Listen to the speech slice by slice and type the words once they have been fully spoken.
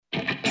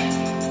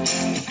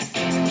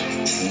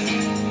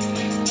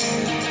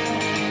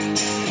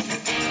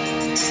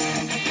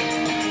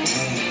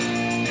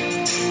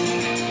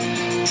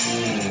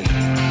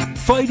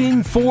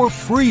Fighting for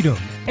freedom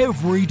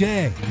every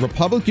day.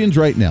 Republicans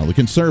right now, the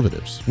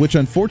conservatives, which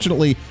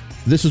unfortunately,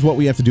 this is what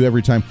we have to do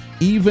every time,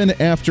 even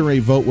after a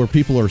vote where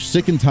people are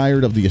sick and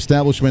tired of the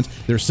establishment,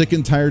 they're sick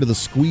and tired of the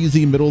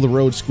squeezy,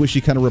 middle-of-the-road,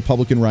 squishy kind of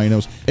Republican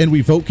rhinos, and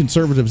we vote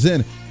conservatives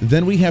in,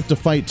 then we have to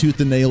fight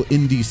tooth and nail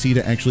in D.C.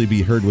 to actually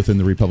be heard within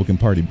the Republican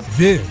Party.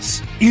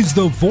 This is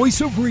the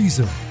Voice of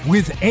Reason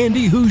with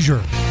Andy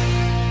Hoosier.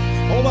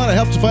 Hold on, it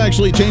helps if I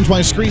actually change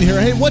my screen here.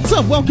 Hey, what's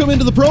up? Welcome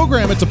into the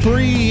program. It's a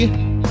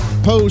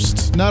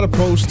post, not a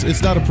post.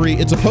 It's not a pre.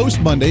 It's a post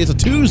Monday. It's a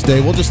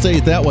Tuesday. We'll just say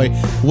it that way.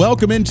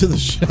 Welcome into the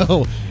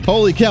show.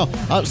 Holy cow.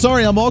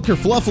 Sorry, I'm all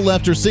kerfluffle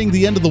after seeing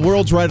the end of the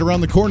world's right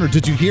around the corner.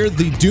 Did you hear?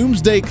 The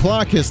doomsday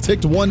clock has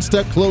ticked one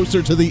step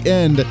closer to the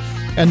end,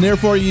 and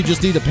therefore you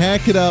just need to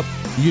pack it up.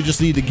 You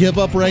just need to give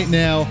up right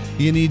now.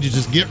 You need to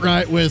just get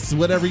right with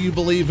whatever you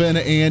believe in,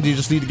 and you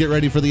just need to get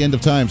ready for the end of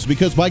times.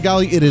 Because, by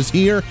golly, it is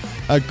here.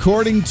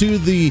 According to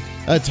the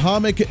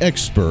atomic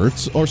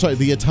experts,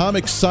 the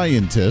atomic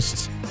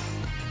scientists,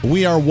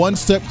 we are one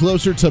step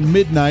closer to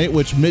midnight,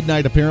 which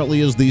midnight apparently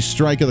is the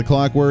strike of the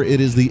clock where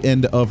it is the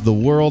end of the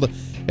world,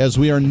 as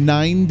we are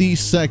 90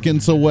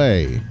 seconds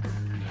away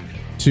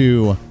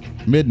to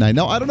midnight.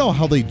 Now, I don't know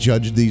how they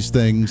judge these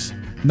things.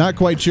 Not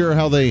quite sure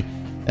how they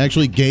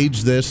actually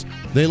gauge this.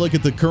 They look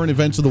at the current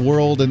events of the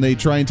world and they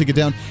try and take it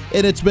down,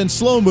 and it's been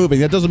slow moving.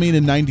 That doesn't mean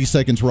in 90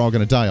 seconds we're all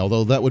going to die,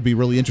 although that would be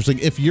really interesting.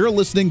 If you're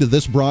listening to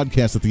this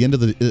broadcast at the end of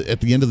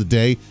the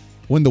day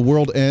when the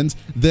world ends,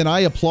 then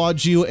I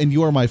applaud you, and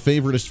you are my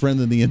favoriteest friend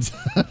in the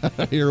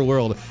entire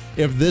world.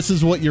 If this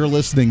is what you're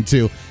listening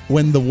to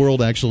when the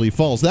world actually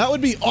falls, that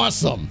would be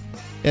awesome.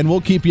 And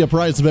we'll keep you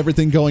apprised of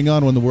everything going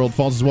on when the world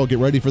falls as well. Get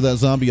ready for that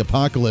zombie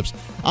apocalypse.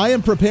 I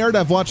am prepared.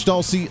 I've watched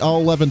all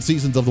 11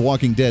 seasons of The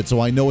Walking Dead,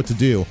 so I know what to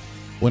do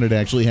when it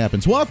actually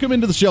happens. Welcome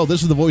into the show.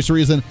 This is The Voice of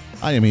Reason.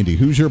 I am Andy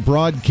Hoosier,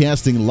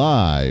 broadcasting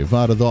live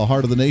out of the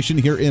heart of the nation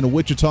here in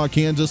Wichita,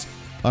 Kansas,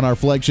 on our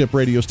flagship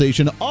radio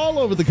station all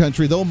over the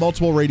country, though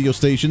multiple radio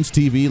stations,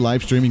 TV,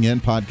 live streaming,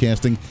 and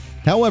podcasting.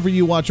 However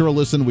you watch or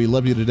listen, we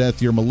love you to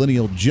death. Your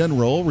millennial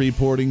general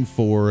reporting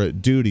for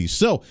duty.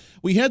 So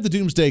we had the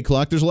Doomsday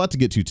Clock. There's a lot to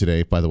get to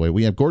today, by the way.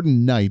 We have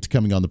Gordon Knight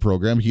coming on the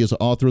program. He is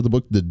author of the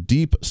book, The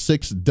Deep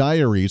Six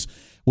Diaries,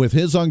 with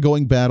his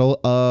ongoing battle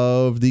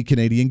of the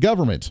Canadian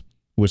government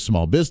with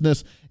small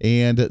business.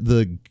 And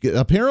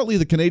apparently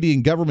the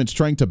Canadian government's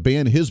trying to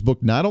ban his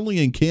book, not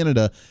only in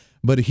Canada,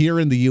 but here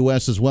in the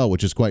U.S. as well,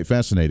 which is quite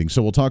fascinating.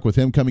 So we'll talk with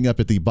him coming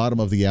up at the bottom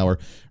of the hour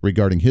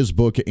regarding his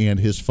book and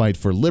his fight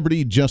for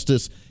liberty,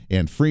 justice,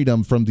 and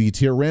freedom from the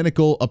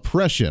tyrannical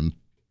oppression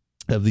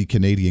of the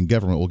Canadian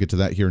government. We'll get to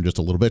that here in just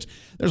a little bit.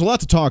 There's a lot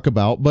to talk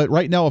about, but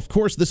right now, of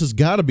course, this has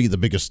got to be the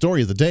biggest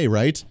story of the day,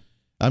 right?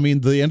 I mean,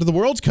 the end of the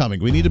world's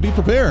coming. We need to be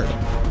prepared.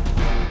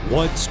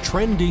 What's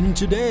trending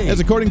today? As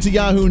according to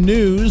Yahoo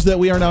News, that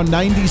we are now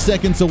 90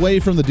 seconds away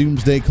from the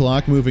doomsday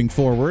clock moving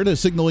forward,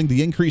 signaling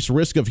the increased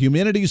risk of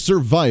humanity's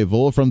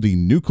survival from the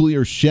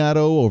nuclear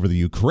shadow over the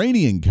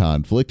Ukrainian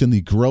conflict and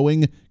the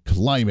growing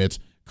climate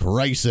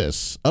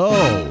crisis.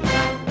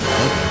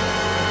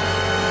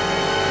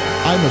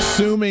 I'm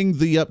assuming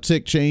the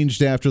uptick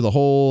changed after the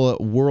whole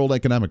World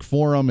Economic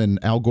Forum and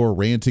Al Gore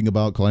ranting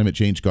about climate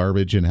change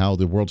garbage and how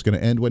the world's going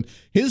to end when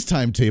his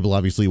timetable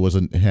obviously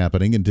wasn't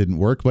happening and didn't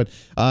work. But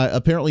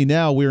apparently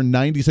now we're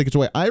 90 seconds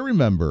away. I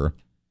remember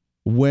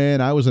when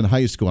I was in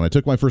high school and I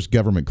took my first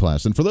government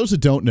class. And for those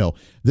that don't know,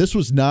 this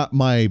was not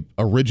my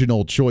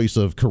original choice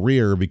of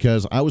career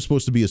because I was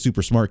supposed to be a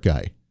super smart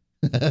guy.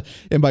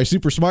 And by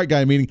super smart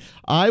guy, meaning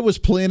I was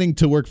planning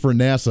to work for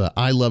NASA.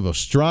 I love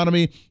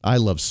astronomy. I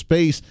love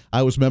space.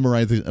 I was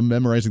memorizing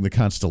the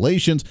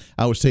constellations.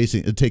 I was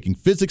taking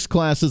physics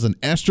classes and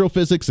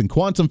astrophysics and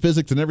quantum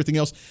physics and everything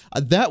else.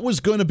 That was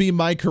going to be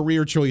my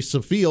career choice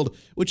of field,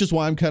 which is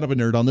why I'm kind of a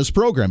nerd on this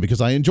program,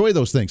 because I enjoy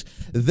those things.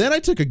 Then I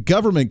took a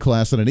government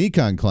class and an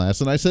econ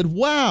class, and I said,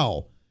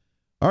 wow,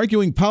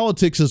 arguing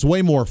politics is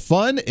way more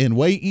fun and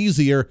way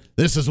easier.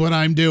 This is what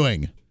I'm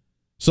doing.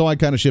 So I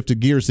kind of shifted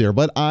gears there,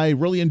 but I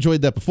really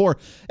enjoyed that before.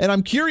 And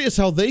I'm curious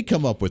how they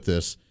come up with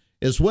this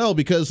as well,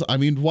 because, I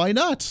mean, why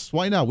not?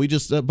 Why not?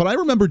 But I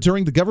remember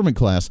during the government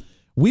class,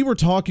 we were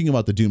talking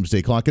about the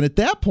doomsday clock. And at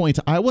that point,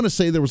 I want to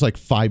say there was like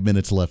 5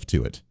 minutes left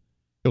to it.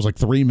 It was like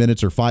 3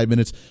 minutes or 5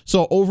 minutes.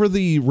 So over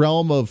the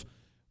realm of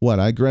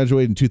I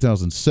graduated in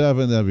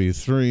 2007. That'd be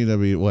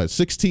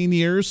 16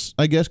 years,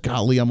 I guess.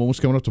 Golly, I'm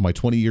almost coming up to my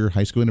 20-year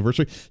high school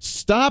anniversary.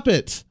 Stop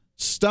it.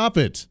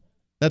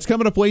 That's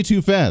coming up way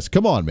too fast.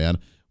 Come on, man.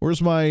 Where's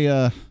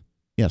my,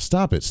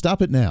 stop it.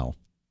 Stop it now.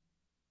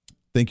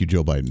 Thank you,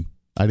 Joe Biden.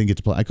 I didn't get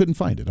to play. I couldn't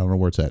find it. I don't know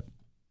where it's at.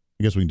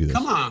 I guess we can do this.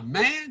 Come on,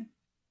 man.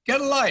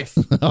 Get a life.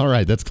 All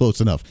right. That's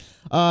close enough.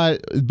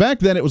 Back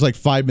then, it was like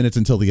 5 minutes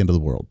until the end of the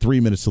world. 3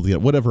 minutes till the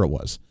end, whatever it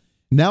was.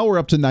 Now we're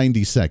up to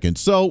 90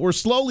 seconds. So we're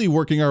slowly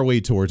working our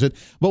way towards it.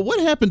 But what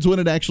happens when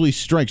it actually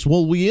strikes?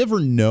 Will we ever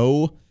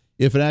know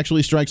if it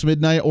actually strikes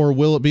midnight, or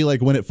will it be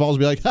like when it falls,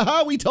 be like,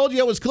 haha, we told you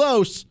it was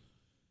close?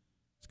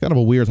 It's kind of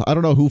a weird, I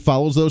don't know who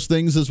follows those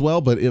things as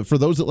well, but for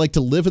those that like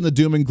to live in the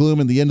doom and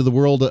gloom and the end of the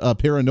world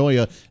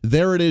paranoia,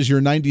 there it is.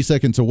 You're 90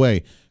 seconds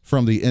away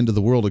from the end of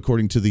the world,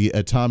 according to the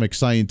atomic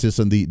scientists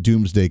and the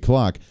Doomsday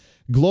Clock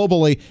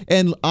globally.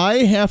 And I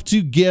have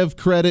to give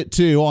credit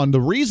to, on the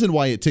reason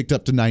why it ticked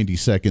up to 90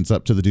 seconds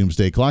up to the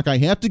Doomsday Clock, I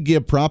have to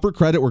give proper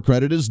credit where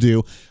credit is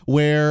due,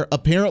 where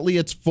apparently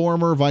it's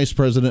former Vice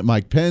President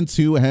Mike Pence,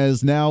 who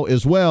has now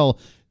as well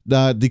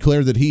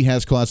declared that he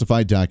has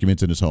classified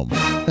documents in his home.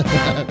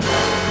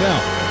 Now,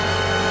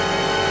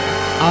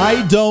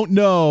 I don't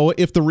know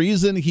if the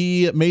reason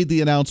he made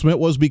the announcement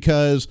was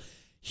because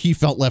he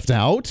felt left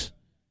out.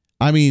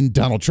 I mean,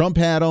 Donald Trump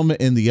had him,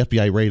 and the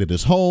FBI raided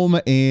his home,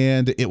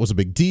 and it was a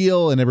big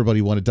deal, and everybody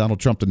wanted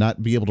Donald Trump to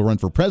not be able to run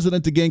for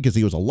president again because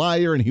he was a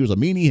liar, and he was a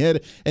meanie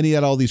head, and he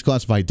had all these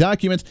classified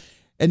documents.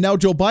 And now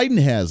Joe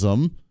Biden has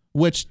them,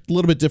 which, a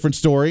little bit different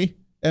story.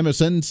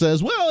 MSN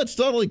says, well, it's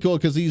totally cool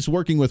because he's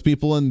working with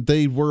people, and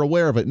they were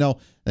aware of it. No,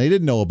 they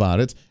didn't know about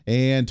it,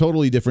 and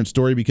totally different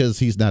story because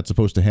he's not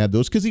supposed to have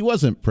those because he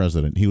wasn't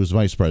president. He was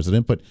vice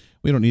president, but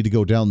we don't need to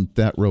go down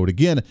that road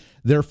again.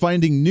 They're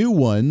finding new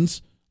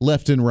ones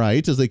left and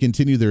right as they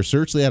continue their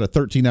search. They had a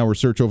 13-hour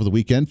search over the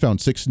weekend, found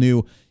 6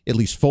 new, at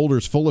least,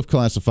 folders full of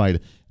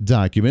classified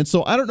documents.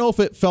 So I don't know if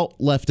it felt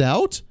left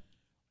out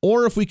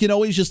or if we can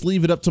always just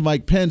leave it up to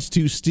Mike Pence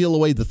to steal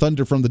away the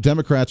thunder from the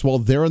Democrats while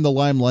they're in the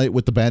limelight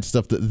with the bad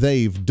stuff that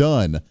they've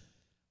done.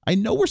 I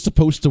know we're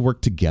supposed to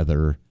work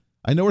together.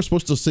 I know we're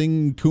supposed to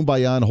sing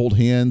Kumbaya and hold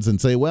hands and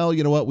say, well,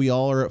 you know what, we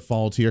all are at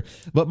fault here.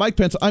 But Mike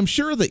Pence, I'm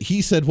sure that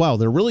he said, wow,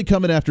 they're really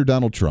coming after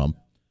Donald Trump.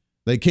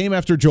 They came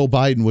after Joe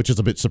Biden, which is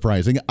a bit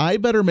surprising. I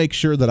better make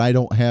sure that I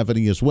don't have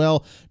any as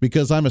well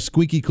because I'm a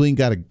squeaky clean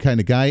kind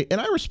of guy, and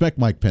I respect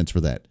Mike Pence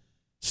for that.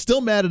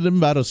 Still mad at him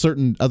about a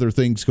certain other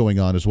things going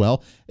on as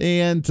well,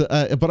 and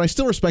but I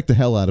still respect the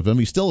hell out of him.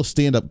 He's still a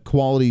stand-up,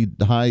 quality,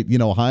 high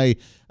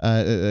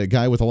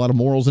guy with a lot of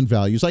morals and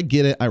values. I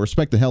get it. I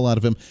respect the hell out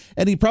of him,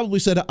 and he probably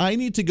said, I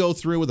need to go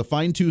through with a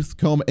fine-tooth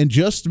comb and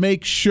just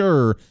make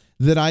sure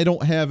that I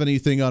don't have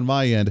anything on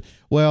my end.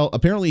 Well,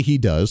 apparently he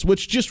does,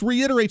 which just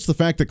reiterates the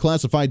fact that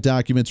classified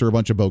documents are a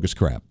bunch of bogus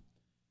crap.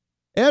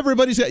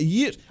 Everybody's got,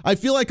 I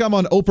feel like I'm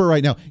on Oprah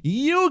right now.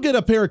 You get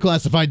a pair of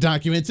classified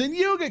documents, and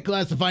you get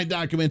classified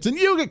documents, and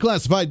you get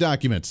classified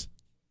documents.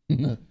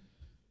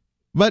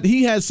 But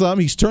he has some.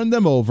 He's turned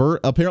them over.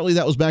 Apparently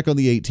that was back on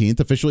the 18th,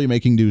 officially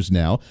making news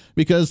now,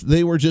 because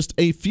they were just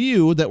a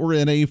few that were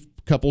in a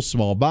couple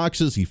small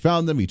boxes. He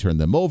found them. He turned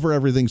them over.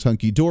 Everything's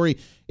hunky-dory.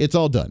 It's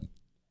all done.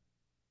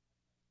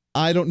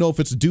 I don't know if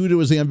it's due to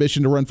his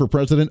ambition to run for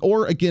president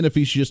or, again, if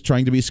he's just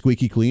trying to be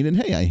squeaky clean and,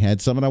 hey, I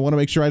had some and I want to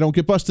make sure I don't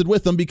get busted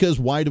with them because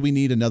why do we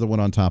need another one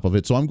on top of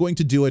it? So I'm going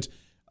to do it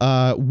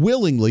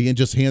willingly and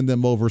just hand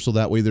them over so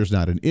that way there's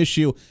not an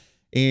issue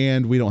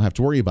and we don't have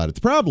to worry about it.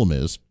 The problem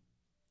is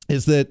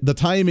that the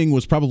timing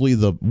was probably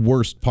the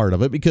worst part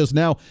of it because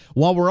now,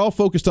 while we're all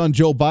focused on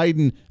Joe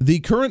Biden, the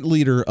current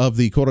leader of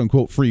the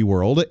quote-unquote free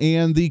world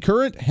and the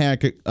current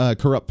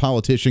corrupt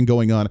politician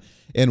going on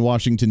in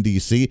Washington,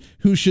 D.C.,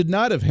 who should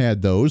not have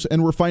had those,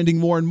 and we're finding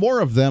more and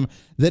more of them,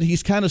 that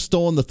he's kind of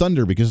stolen the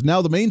thunder because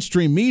now the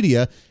mainstream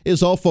media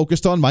is all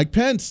focused on Mike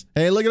Pence.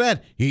 Hey, look at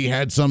that. He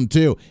had some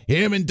too.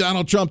 Him and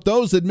Donald Trump,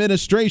 those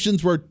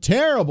administrations were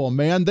terrible,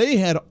 man. They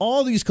had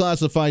all these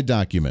classified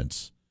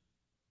documents.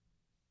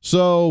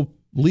 So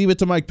leave it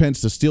to Mike Pence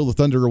to steal the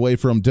thunder away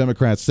from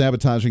Democrats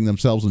sabotaging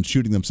themselves and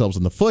shooting themselves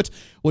in the foot,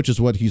 which is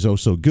what he's oh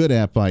so good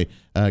at by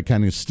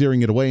kind of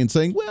steering it away and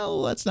saying, well,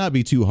 let's not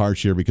be too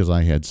harsh here because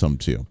I had some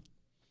too.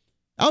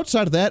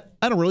 Outside of that,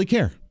 I don't really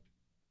care.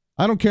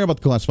 I don't care about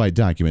the classified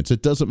documents.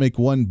 It doesn't make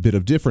one bit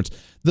of difference.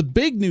 The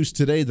big news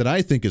today that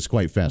I think is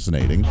quite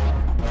fascinating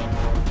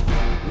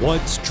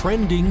What's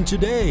trending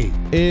today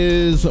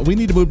is we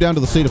need to move down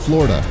to the state of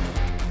Florida.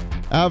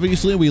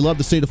 Obviously, we love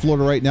the state of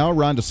Florida right now.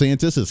 Ron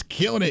DeSantis is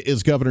killing it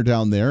as governor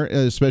down there,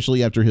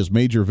 especially after his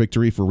major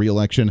victory for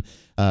re-election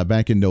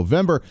back in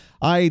November.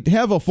 I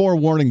have a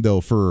forewarning,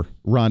 though, for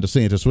Ron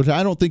DeSantis, which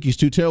I don't think he's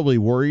too terribly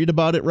worried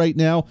about it right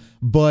now,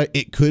 but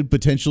it could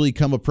potentially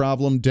come a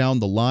problem down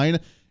the line,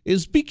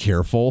 is be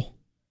careful.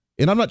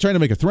 And I'm not trying to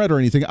make a threat or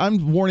anything.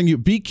 I'm warning you,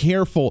 be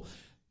careful.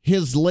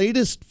 His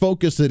latest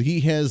focus that he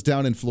has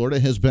down in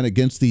Florida has been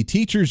against the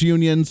teachers'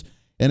 unions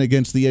and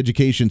against the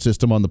education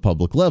system on the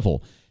public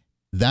level.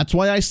 That's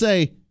why I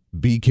say,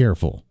 be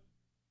careful.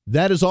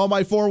 That is all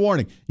my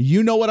forewarning.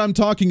 You know what I'm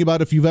talking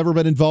about if you've ever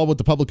been involved with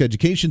the public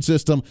education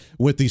system,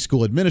 with the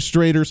school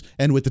administrators,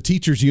 and with the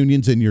teachers'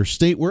 unions in your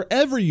state,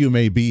 wherever you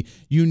may be.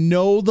 You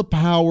know the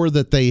power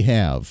that they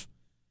have.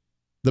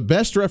 The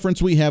best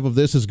reference we have of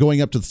this is going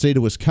up to the state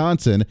of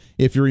Wisconsin,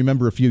 if you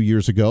remember a few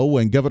years ago,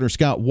 when Governor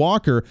Scott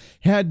Walker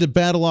had to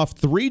battle off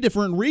 3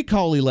 different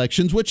recall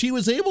elections, which he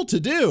was able to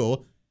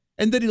do,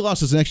 and then he lost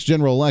his next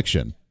general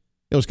election.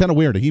 It was kind of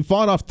weird. He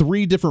fought off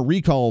 3 different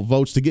recall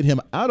votes to get him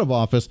out of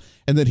office,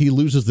 and then he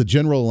loses the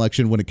general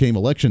election when it came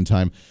election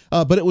time.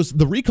 But it was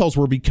the recalls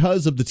were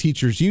because of the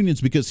teachers'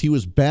 unions, because he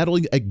was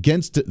battling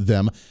against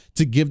them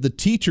to give the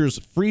teachers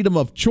freedom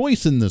of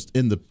choice in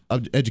the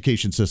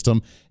education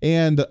system,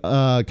 and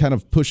kind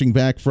of pushing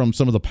back from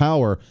some of the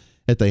power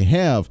that they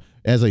have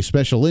as a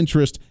special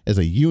interest, as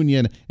a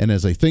union, and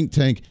as a think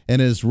tank,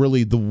 and as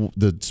really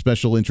the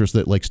special interest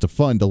that likes to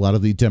fund a lot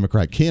of the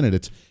Democrat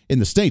candidates in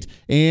the state.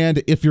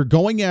 And if you're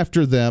going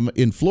after them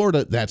in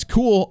Florida, that's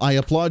cool. I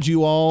applaud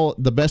you all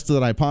the best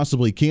that I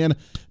possibly can.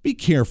 Be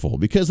careful,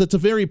 because it's a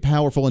very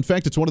powerful, in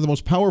fact, it's one of the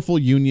most powerful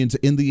unions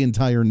in the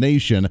entire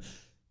nation.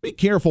 Be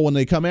careful when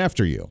they come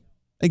after you.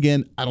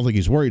 Again, I don't think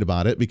he's worried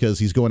about it, because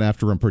he's going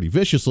after them pretty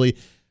viciously.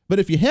 But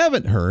if you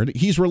haven't heard,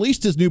 he's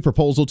released his new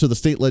proposal to the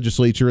state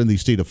legislature in the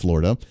state of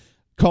Florida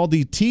called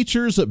the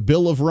Teachers'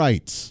 Bill of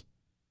Rights,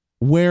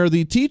 where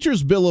the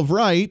Teachers' Bill of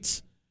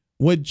Rights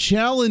would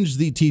challenge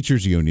the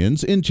teachers'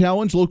 unions and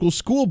challenge local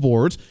school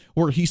boards,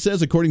 where he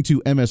says, according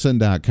to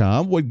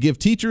MSN.com, would give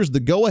teachers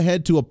the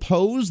go-ahead to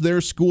oppose their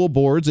school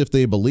boards if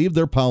they believe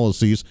their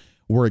policies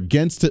were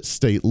against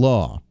state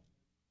law.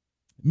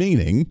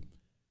 Meaning,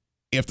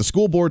 if the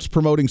school board's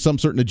promoting some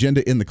certain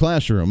agenda in the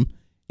classroom,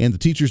 and the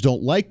teachers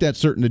don't like that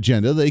certain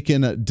agenda, they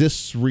can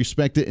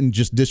disrespect it and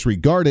just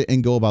disregard it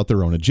and go about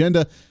their own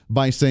agenda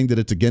by saying that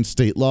it's against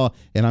state law,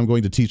 and I'm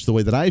going to teach the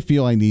way that I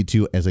feel I need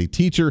to as a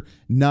teacher,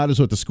 not as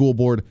what the school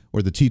board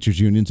or the teachers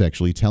union's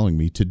actually telling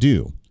me to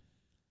do.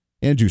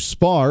 Andrew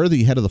Spar,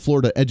 the head of the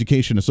Florida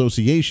Education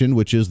Association,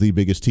 which is the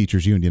biggest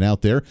teachers union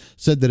out there,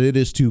 said that it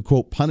is to,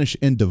 quote, punish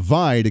and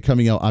divide,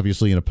 coming out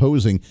obviously and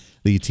opposing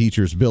the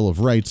Teachers' Bill of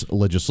Rights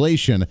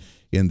legislation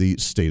in the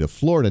state of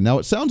Florida. Now,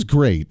 it sounds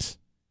great,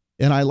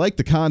 and I like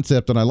the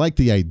concept and I like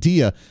the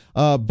idea,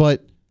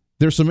 but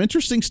there's some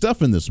interesting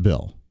stuff in this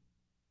bill.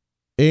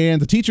 And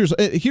the teachers,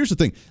 here's the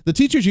thing. The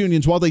teachers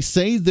unions, while they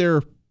say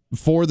they're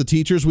for the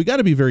teachers, we got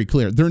to be very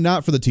clear. They're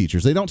not for the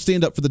teachers. They don't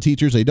stand up for the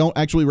teachers. They don't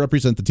actually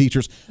represent the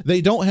teachers.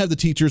 They don't have the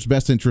teachers'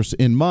 best interests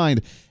in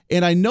mind.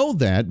 And I know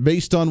that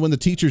based on when the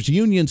teachers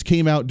unions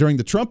came out during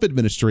the Trump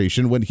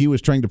administration, when he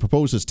was trying to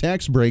propose his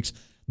tax breaks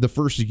the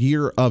first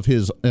year of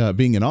his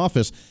being in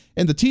office,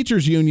 and the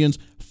teachers unions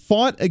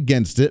fought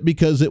against it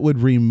because it would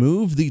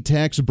remove the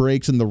tax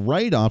breaks and the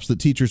write-offs that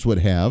teachers would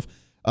have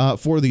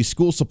for the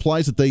school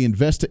supplies that they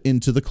invest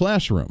into the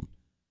classroom.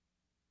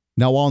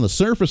 Now, on the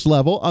surface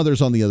level,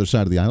 others on the other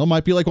side of the aisle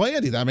might be like, well,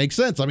 Andy, that makes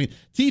sense. I mean,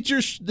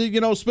 teachers,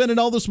 spending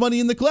all this money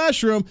in the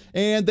classroom,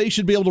 and they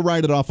should be able to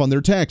write it off on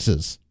their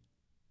taxes.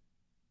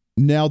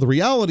 Now, the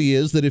reality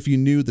is that if you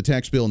knew the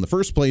tax bill in the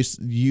first place,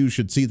 you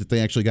should see that they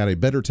actually got a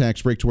better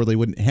tax break to where they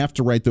wouldn't have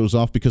to write those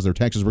off because their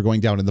taxes were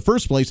going down in the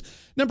first place.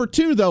 Number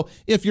two, though,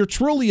 if you're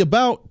truly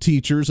about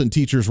teachers and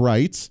teachers'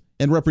 rights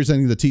and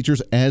representing the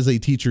teachers as a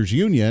teachers'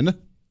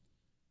 union,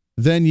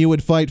 then you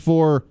would fight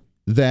for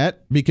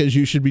that, because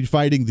you should be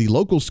fighting the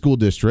local school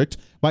district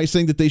by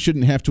saying that they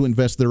shouldn't have to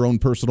invest their own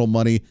personal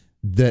money.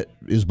 That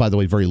is, by the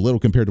way, very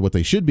little compared to what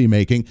they should be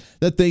making,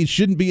 that they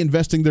shouldn't be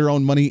investing their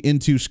own money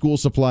into school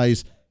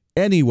supplies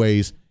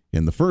anyways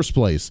in the first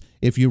place.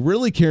 If you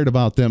really cared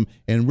about them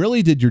and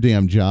really did your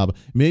damn job,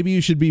 maybe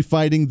you should be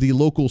fighting the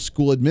local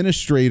school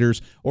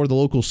administrators or the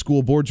local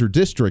school boards or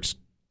districts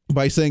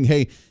by saying,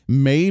 hey,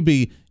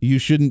 maybe you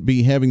shouldn't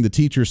be having the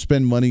teachers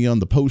spend money on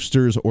the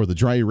posters or the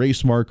dry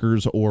erase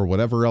markers or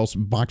whatever else,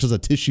 boxes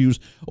of tissues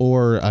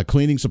or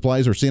cleaning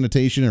supplies or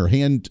sanitation or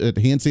hand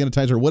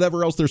sanitizer,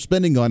 whatever else they're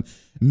spending on.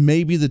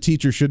 Maybe the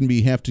teachers shouldn't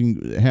be have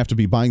to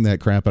be buying that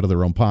crap out of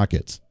their own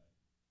pockets.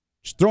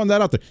 Just throwing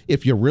that out there.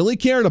 If you really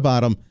cared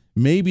about them,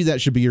 maybe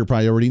that should be your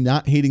priority,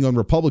 not hating on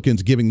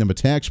Republicans giving them a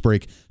tax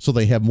break so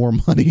they have more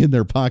money in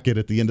their pocket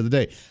at the end of the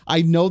day.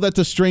 I know that's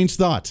a strange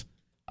thought.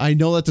 I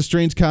know that's a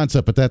strange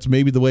concept, but that's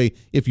maybe the way,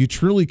 if you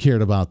truly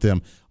cared about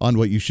them, on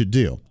what you should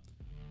do.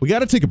 We got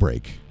to take a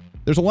break.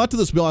 There's a lot to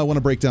this bill I want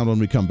to break down when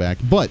we come back,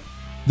 but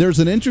there's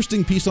an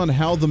interesting piece on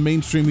how the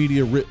mainstream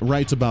media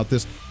writes about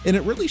this, and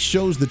it really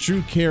shows the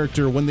true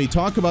character when they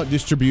talk about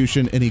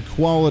distribution and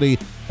equality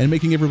and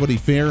making everybody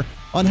fair,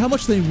 on how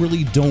much they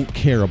really don't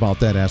care about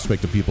that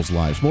aspect of people's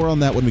lives. More on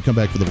that when we come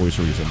back for The Voice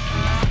of Reason.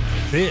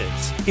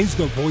 This is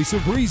The Voice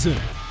of Reason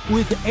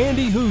with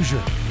Andy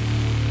Hoosier.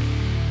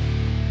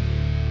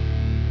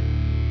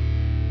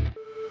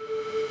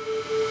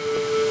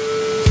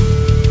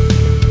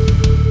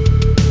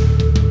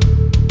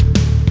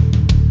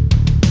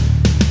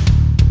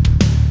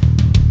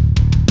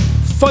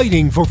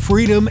 Fighting for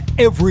freedom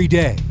every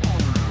day.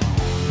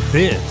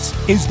 This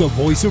is The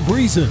Voice of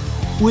Reason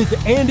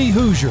with Andy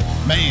Hoosier.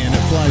 Man,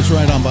 it flies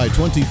right on by.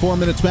 24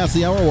 minutes past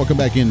the hour. Welcome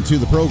back into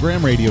the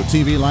program, radio,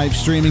 TV, live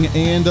streaming,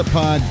 and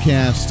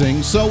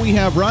podcasting. So we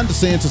have Ron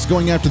DeSantis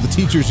going after the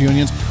teachers'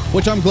 unions,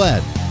 which I'm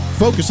glad.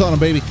 Focus on them,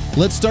 baby.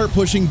 Let's start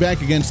pushing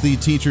back against the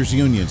teachers'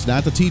 unions.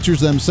 Not the teachers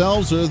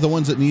themselves are the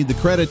ones that need the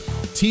credit.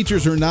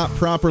 Teachers are not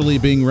properly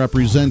being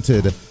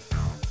represented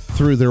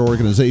through their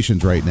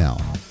organizations right now.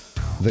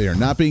 They are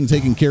not being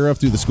taken care of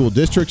through the school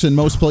districts in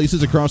most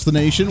places across the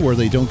nation, where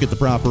they don't get the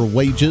proper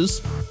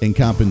wages and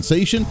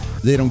compensation.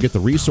 They don't get the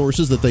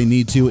resources that they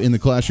need to in the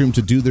classroom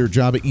to do their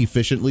job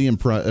efficiently and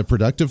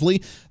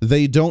productively.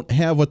 They don't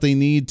have what they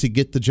need to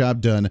get the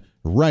job done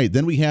right.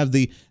 Then we have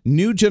the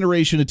new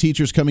generation of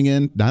teachers coming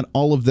in. Not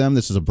all of them.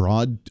 This is a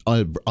broad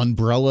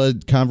umbrella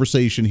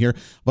conversation here,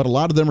 but a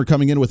lot of them are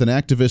coming in with an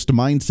activist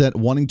mindset,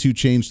 wanting to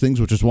change things,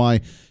 which is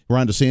why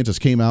Ron DeSantis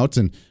came out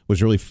and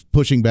was really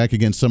pushing back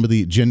against some of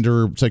the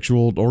gender,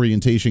 sexual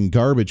orientation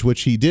garbage,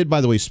 which he did,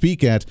 by the way,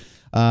 speak at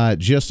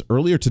just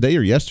earlier today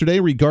or yesterday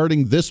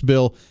regarding this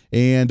bill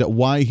and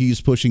why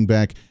he's pushing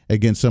back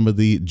against some of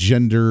the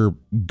gender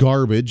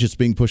garbage that's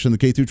being pushed in the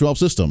K-12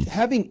 system.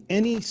 Having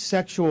any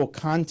sexual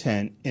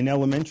content in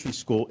elementary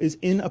school is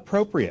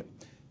inappropriate.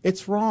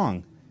 It's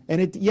wrong. And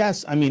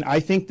I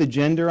think the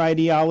gender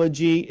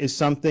ideology is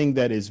something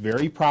that is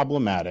very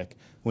problematic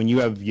when you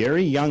have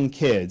very young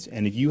kids,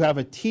 and if you have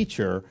a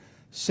teacher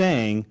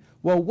saying,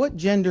 well, what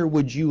gender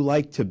would you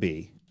like to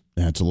be?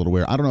 That's a little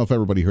weird. I don't know if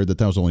everybody heard that.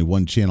 That was only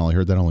one channel. I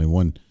heard that only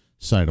one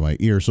side of my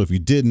ear. So if you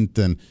didn't,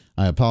 then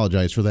I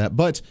apologize for that.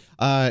 But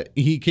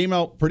he came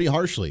out pretty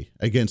harshly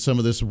against some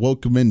of this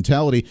woke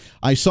mentality.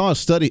 I saw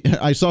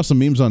some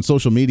memes on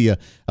social media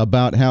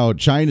about how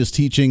China's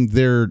teaching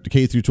their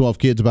K-12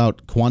 kids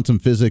about quantum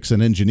physics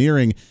and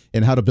engineering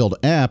and how to build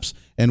apps,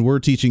 and we're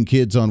teaching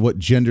kids on what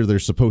gender they're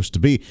supposed to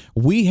be.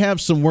 We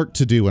have some work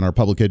to do in our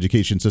public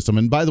education system.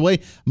 And by the way,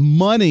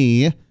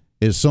 money,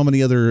 as so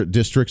many other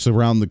districts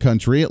around the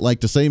country like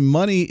to say,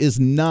 money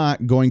is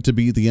not going to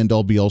be the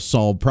end-all be-all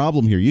solved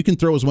problem here. You can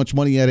throw as much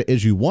money at it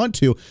as you want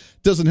to.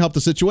 Doesn't help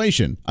the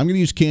situation. I'm going to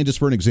use Kansas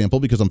for an example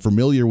because I'm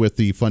familiar with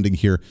the funding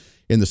here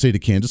in the state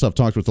of Kansas. I've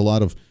talked with a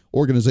lot of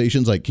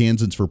organizations like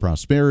Kansans for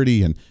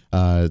Prosperity and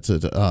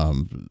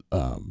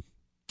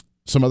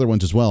some other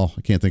ones as well.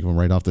 I can't think of them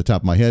right off the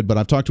top of my head, but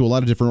I've talked to a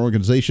lot of different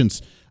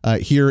organizations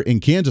here in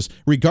Kansas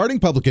regarding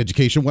public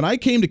education. When I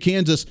came to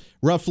Kansas,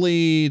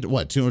 roughly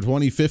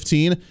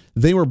 2015,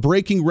 they were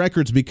breaking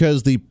records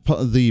because the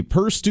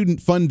per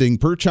student funding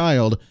per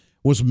child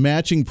was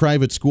matching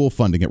private school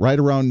funding at right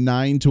around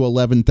 $9,000 to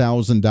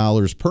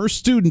 $11,000 per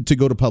student to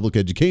go to public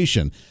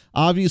education.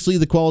 Obviously,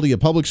 the quality of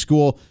public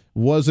school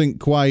wasn't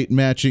quite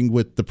matching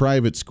with the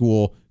private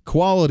school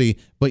quality,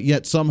 but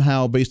yet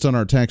somehow, based on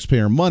our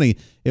taxpayer money,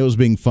 it was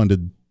being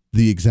funded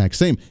the exact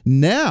same.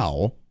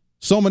 Now,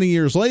 so many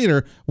years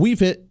later, we've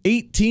hit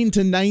 $18,000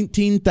 to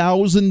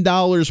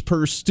 $19,000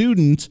 per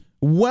student,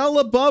 well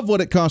above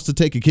what it costs to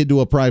take a kid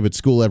to a private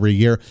school every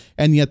year,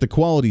 and yet the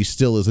quality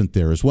still isn't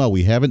there as well.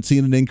 We haven't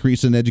seen an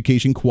increase in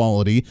education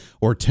quality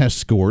or test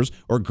scores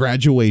or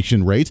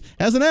graduation rates.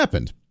 Hasn't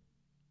happened,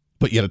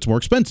 but yet it's more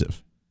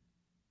expensive.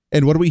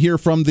 And what do we hear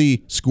from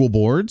the school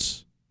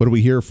boards? What do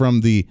we hear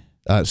from the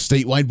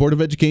statewide Board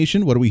of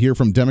Education? What do we hear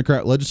from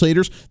Democrat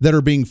legislators that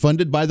are being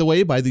funded, by the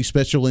way, by the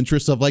special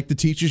interests of like the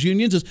teachers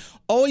unions? Is,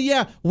 oh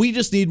yeah, we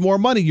just need more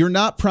money. You're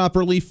not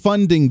properly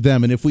funding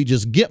them. And if we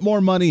just get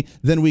more money,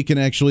 then we can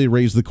actually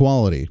raise the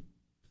quality.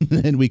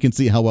 And we can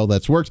see how well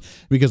that's worked,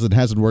 because it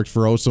hasn't worked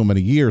for so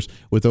many years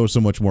with so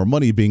much more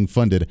money being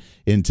funded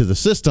into the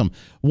system.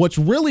 What's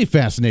really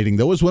fascinating,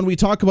 though, is when we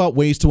talk about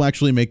ways to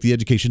actually make the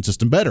education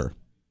system better,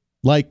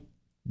 like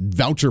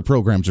voucher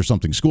programs or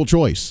something, school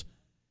choice.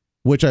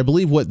 Which I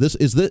believe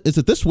is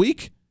it this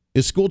week?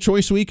 Is School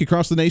Choice Week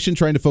across the nation,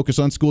 trying to focus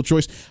on school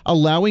choice,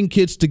 allowing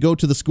kids to go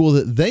to the school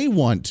that they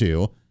want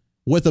to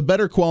with a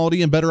better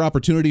quality and better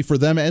opportunity for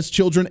them as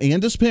children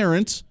and as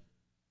parents,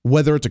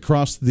 whether it's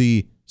across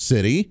the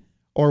city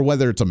or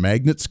whether it's a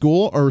magnet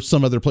school or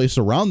some other place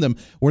around them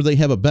where they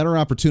have a better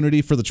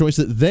opportunity for the choice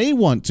that they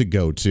want to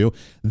go to.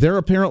 They're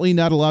apparently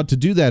not allowed to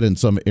do that in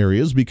some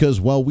areas because,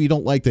 well, we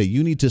don't like that.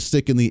 You need to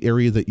stick in the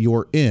area that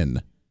you're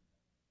in.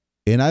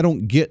 And I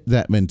don't get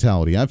that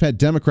mentality. I've had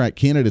Democrat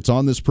candidates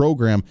on this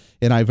program,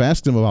 and I've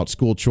asked them about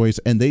school choice,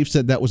 and they've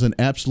said that was an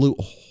absolute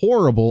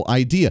horrible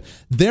idea.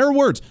 Their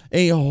words,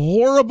 a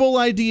horrible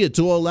idea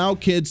to allow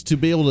kids to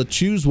be able to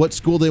choose what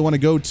school they want to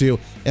go to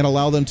and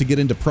allow them to get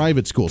into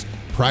private schools.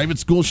 Private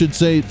schools should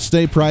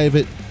stay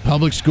private.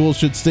 Public schools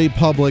should stay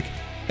public,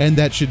 and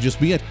that should just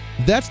be it.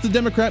 That's the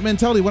Democrat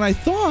mentality. When I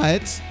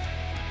thought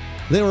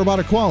they were about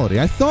equality,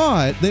 I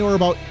thought they were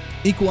about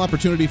equal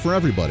opportunity for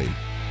everybody.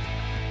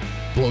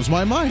 Blows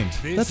my mind.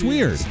 That's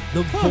weird.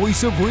 The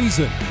Voice of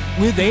Reason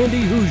with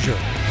Andy Hoosier.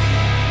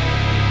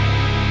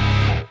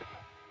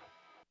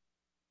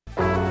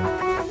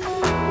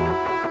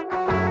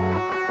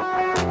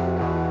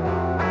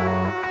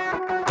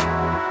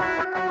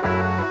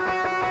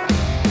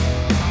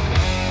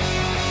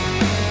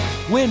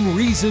 When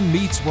reason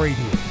meets radio,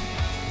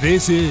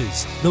 this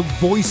is the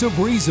Voice of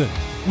Reason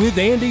with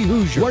Andy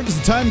Hoosier. Where does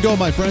the time go,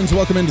 my friends?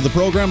 Welcome into the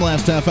program.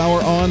 Last half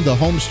hour on the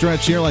home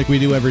stretch here, like we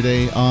do every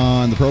day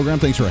on the program.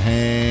 Thanks for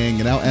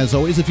hanging out. As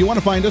always, if you want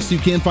to find us, you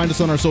can find us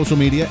on our social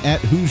media at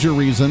Hoosier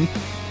Reason.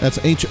 That's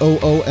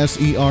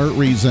HOOSER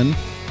Reason.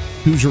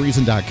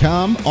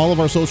 HoosierReason.com. All of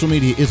our social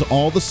media is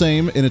all the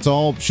same, and it's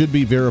all should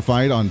be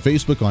verified on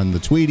Facebook, on the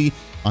Tweety,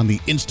 on the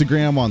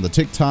Instagram, on the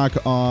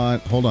TikTok, on...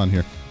 Hold on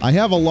here. I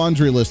have a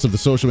laundry list of the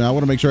social media. I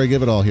want to make sure I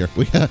give it all here.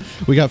 We got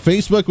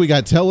Facebook. We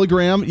got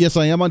Telegram. Yes,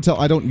 I am on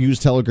I don't use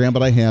Telegram,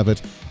 but I have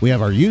it. We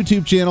have our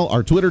YouTube channel,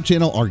 our Twitter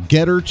channel, our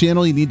Getter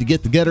channel. You need to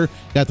get the Getter.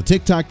 Got the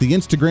TikTok, the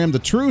Instagram, the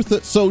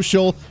Truth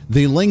Social,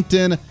 the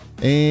LinkedIn,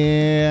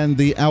 and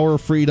the Our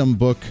Freedom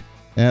book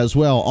as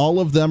well.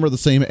 All of them are the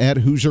same at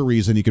Hoosier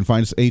Reason. You can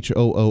find us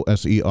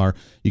HOOSER.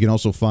 You can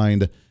also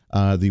find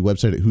the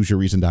website at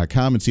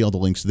HoosierReason.com and see all the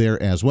links there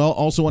as well.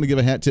 Also want to give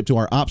a hat tip to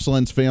our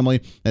OpsLens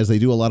family as they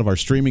do a lot of our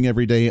streaming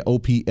every day,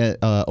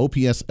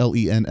 OPSLENS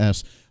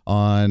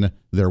on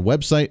their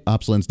website,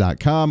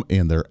 opslens.com,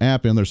 and their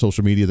app and their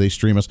social media. They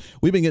stream us.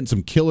 We've been getting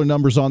some killer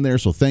numbers on there,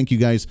 so thank you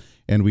guys,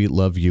 and we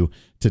love you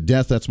to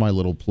death. That's my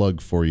little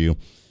plug for you.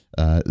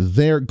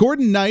 There.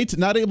 Gordon Knight,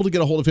 not able to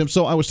get a hold of him.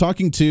 So I was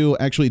talking to,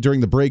 actually during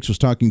the breaks, was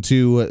talking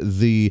to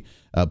the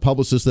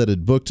publicist that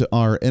had booked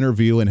our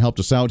interview and helped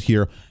us out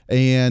here.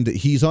 And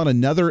he's on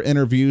another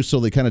interview, so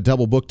they kind of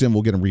double booked him.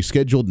 We'll get him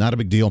rescheduled. Not a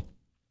big deal,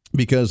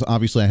 because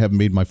obviously I haven't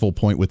made my full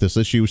point with this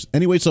issue.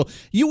 Anyway, so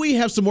we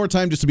have some more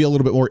time just to be a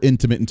little bit more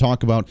intimate and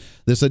talk about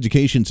this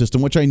education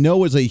system, which I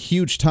know is a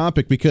huge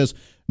topic because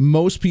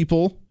most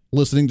people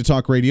listening to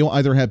talk radio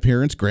either have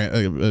parents,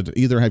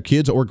 either have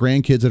kids or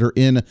grandkids that are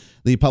in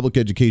the public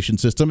education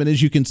system. And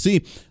as you can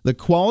see, the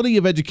quality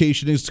of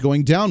education is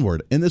going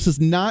downward. And this is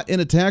not an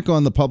attack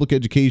on the public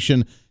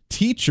education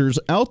teachers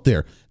out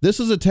there. This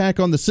is an attack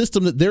on the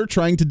system that they're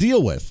trying to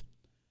deal with.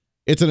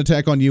 It's an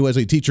attack on you as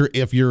a teacher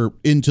if you're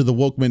into the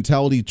woke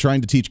mentality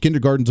trying to teach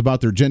kindergartens about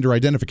their gender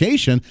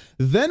identification.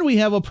 Then we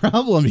have a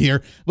problem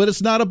here, but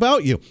it's not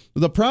about you.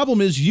 The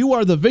problem is you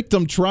are the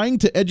victim trying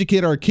to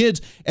educate our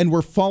kids, and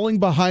we're falling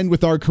behind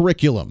with our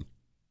curriculum.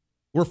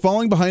 We're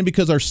falling behind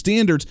because our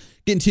standards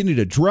continue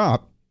to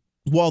drop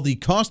while the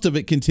cost of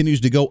it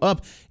continues to go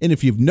up. And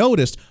if you've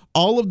noticed,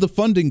 all of the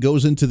funding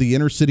goes into the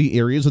inner city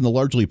areas and the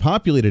largely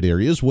populated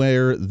areas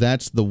where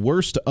that's the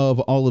worst of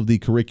all of the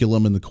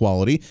curriculum and the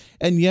quality.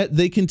 And yet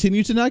they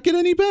continue to not get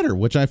any better,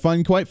 which I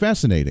find quite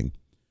fascinating.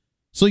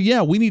 So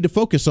yeah, we need to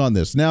focus on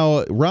this.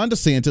 Now, Ron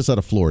DeSantis out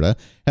of Florida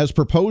has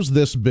proposed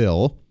this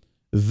bill,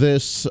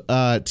 this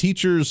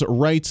teachers'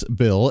 rights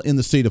bill in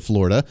the state of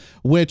Florida,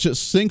 which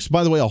sinks,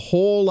 by the way, a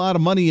whole lot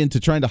of money into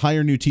trying to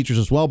hire new teachers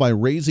as well by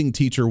raising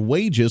teacher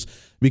wages,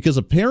 because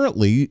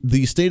apparently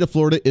the state of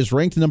Florida is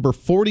ranked number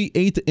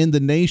 48th in the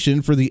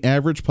nation for the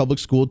average public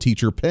school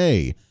teacher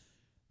pay.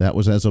 That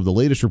was as of the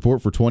latest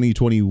report for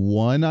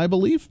 2021, I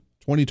believe,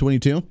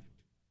 2022.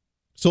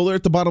 So they're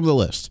at the bottom of the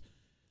list.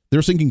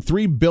 They're sinking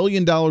 $3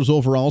 billion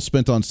overall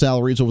spent on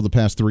salaries over the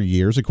past 3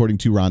 years, according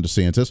to Ron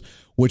DeSantis,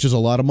 which is a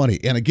lot of money.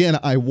 And again,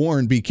 I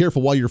warn, be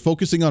careful. While you're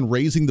focusing on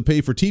raising the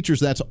pay for teachers,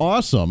 that's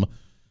awesome.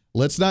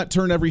 Let's not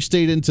turn every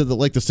state into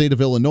like the state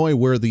of Illinois,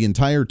 where the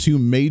entire two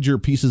major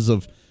pieces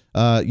of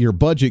your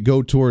budget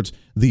go towards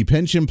the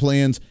pension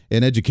plans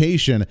and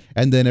education,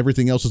 and then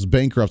everything else is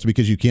bankrupt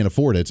because you can't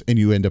afford it, and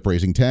you end up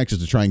raising taxes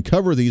to try and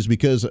cover these,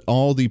 because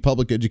all the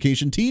public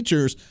education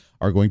teachers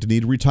are going to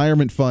need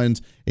retirement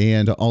funds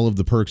and all of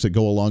the perks that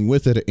go along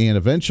with it, and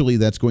eventually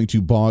that's going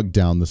to bog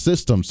down the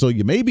system. So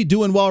you may be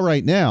doing well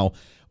right now,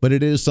 but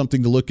it is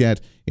something to look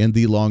at in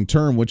the long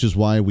term, which is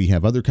why we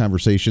have other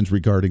conversations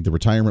regarding the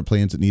retirement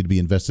plans that need to be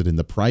invested in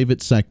the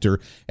private sector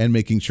and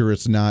making sure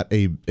it's not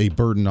a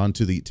burden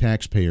onto the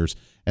taxpayers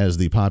as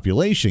the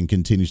population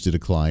continues to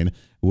decline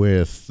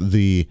with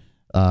the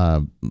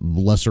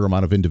lesser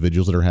amount of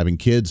individuals that are having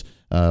kids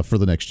for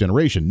the next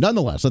generation.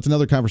 Nonetheless, that's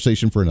another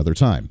conversation for another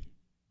time.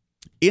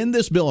 In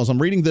this bill, as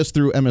I'm reading this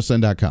through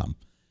MSN.com,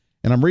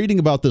 and I'm reading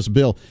about this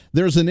bill,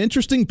 there's an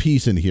interesting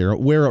piece in here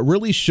where it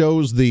really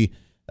shows the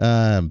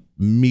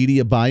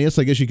media bias,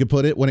 I guess you could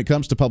put it, when it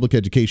comes to public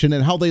education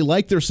and how they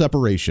like their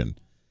separation.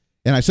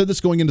 And I said this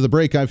going into the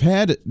break, I've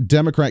had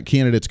Democrat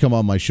candidates come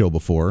on my show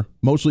before,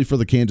 mostly for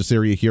the Kansas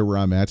area here where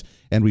I'm at,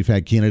 and we've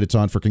had candidates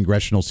on for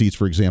congressional seats,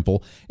 for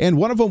example. And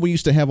one of them we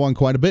used to have on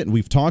quite a bit, and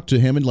we've talked to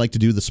him and like to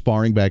do the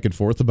sparring back and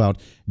forth about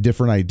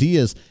different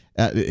ideas.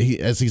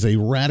 As he's a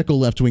radical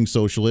left-wing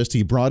socialist,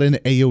 he brought in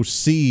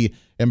AOC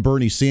and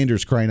Bernie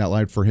Sanders, crying out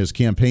loud, for his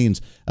campaigns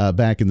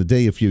back in the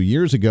day a few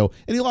years ago.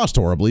 And he lost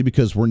horribly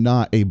because we're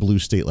not a blue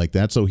state like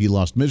that, so he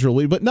lost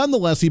miserably. But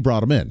nonetheless, he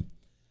brought him in.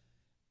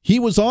 He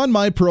was on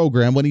my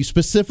program when he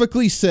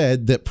specifically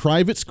said that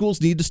private schools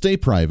need to stay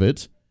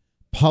private,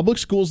 public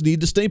schools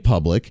need to stay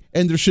public,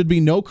 and there should be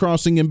no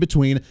crossing in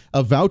between.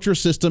 A voucher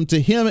system, to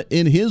him,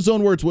 in his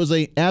own words, was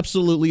a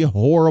absolutely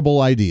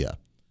horrible idea.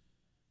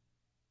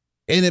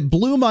 And it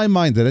blew my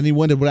mind that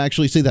anyone would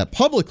actually say that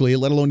publicly,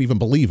 let alone even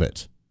believe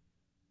it.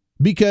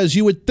 Because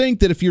you would think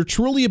that if you're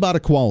truly about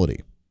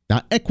equality,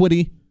 not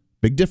equity,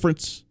 big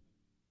difference,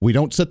 We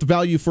don't set the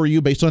value for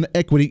you based on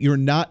equity. You're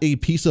not a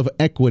piece of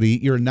equity.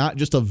 You're not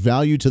just a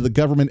value to the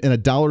government and a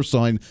dollar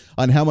sign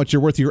on how much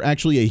you're worth. You're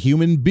actually a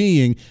human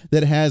being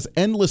that has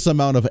endless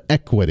amount of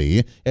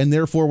equity, and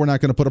therefore we're not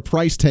going to put a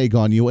price tag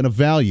on you and a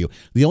value.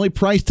 The only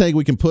price tag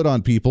we can put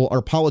on people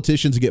are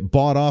politicians who get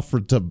bought off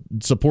to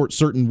support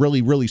certain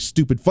really, really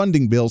stupid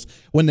funding bills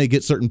when they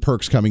get certain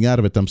perks coming out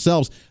of it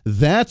themselves.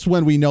 That's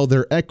when we know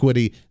their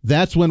equity.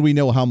 That's when we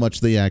know how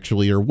much they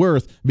actually are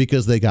worth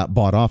because they got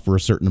bought off for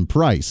a certain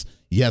price.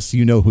 Yes,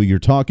 you know who you're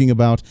talking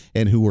about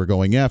and who we're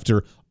going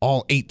after.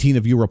 All 18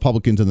 of you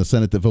Republicans in the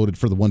Senate that voted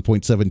for the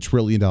 $1.7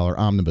 trillion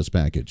omnibus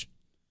package.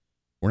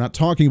 We're not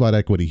talking about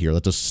equity here.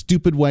 That's a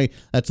stupid way.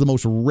 That's the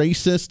most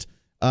racist,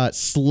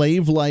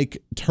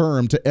 slave-like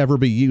term to ever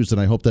be used, and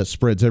I hope that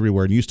spreads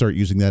everywhere, and you start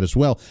using that as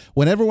well.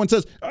 When everyone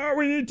says, oh,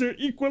 we need to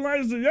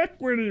equalize the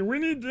equity, we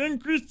need to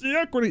increase the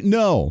equity.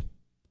 No.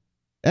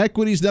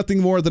 Equity is nothing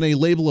more than a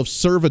label of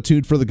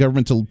servitude for the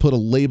government to put a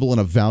label and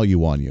a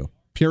value on you.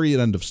 Period.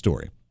 End of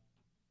story.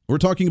 We're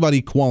talking about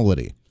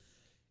equality.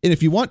 And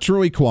if you want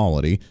true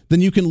equality,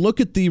 then you can look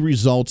at the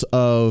results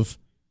of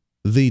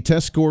the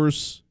test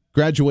scores,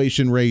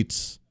 graduation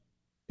rates,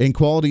 and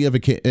quality of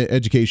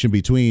education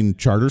between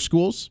charter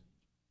schools,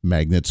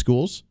 magnet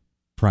schools,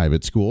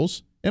 private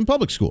schools, and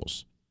public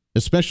schools,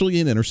 especially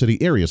in inner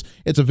city areas.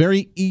 It's a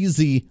very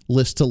easy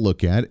list to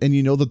look at, and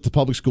you know that the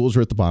public schools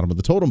are at the bottom of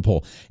the totem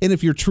pole. And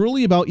if you're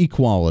truly about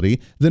equality,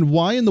 then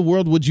why in the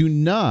world would you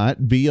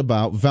not be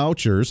about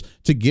vouchers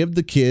to give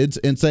the kids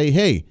and say,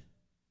 hey,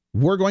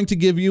 we're going to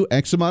give you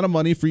X amount of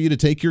money for you to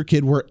take your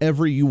kid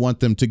wherever you want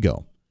them to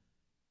go.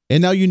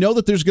 And now you know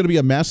that there's going to be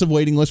a massive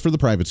waiting list for the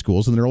private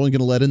schools, and they're only going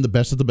to let in the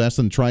best of the best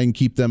and try and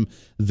keep them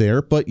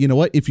there. But you know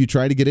what? If you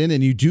try to get in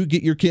and you do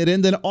get your kid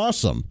in, then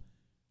awesome.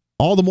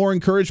 All the more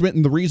encouragement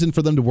and the reason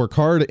for them to work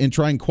hard and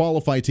try and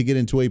qualify to get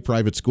into a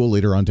private school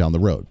later on down the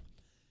road.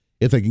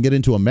 If they can get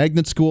into a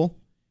magnet school,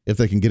 if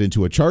they can get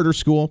into a charter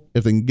school,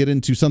 if they can get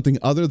into something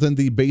other than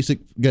the basic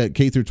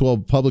K through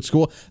 12 public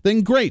school,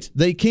 then great,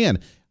 they can.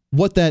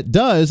 What that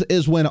does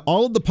is when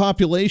all of the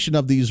population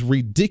of these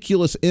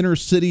ridiculous inner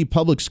city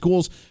public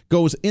schools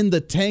goes in the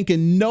tank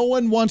and no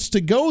one wants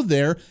to go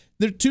there,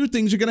 two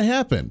things are going to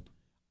happen.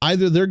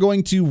 Either they're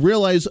going to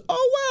realize,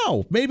 oh,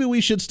 wow, maybe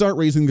we should start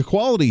raising the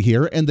quality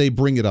here, and they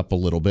bring it up a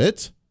little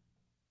bit,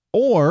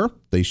 or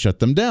they shut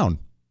them down.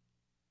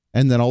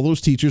 And then all those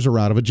teachers are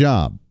out of a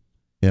job,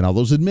 and all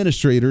those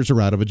administrators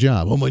are out of a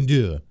job. Oh, my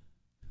God.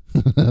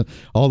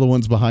 All the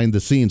ones behind the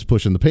scenes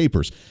pushing the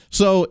papers.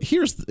 So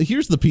here's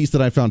the piece that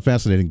I found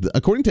fascinating.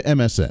 According to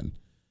MSN,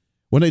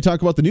 when they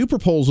talk about the new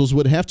proposals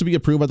would have to be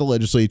approved by the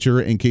legislature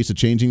in case of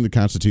changing the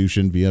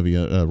Constitution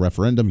via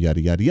referendum,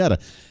 yada, yada, yada.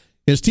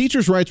 His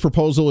teachers' rights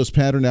proposal is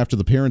patterned after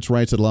the parents'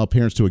 rights that allow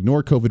parents to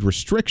ignore COVID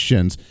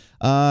restrictions.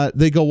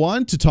 They go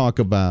on to talk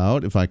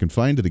about, if I can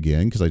find it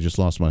again, because I just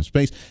lost my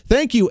space.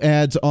 Thank you,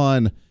 ads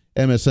on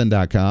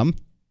MSN.com.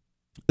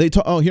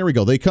 Here we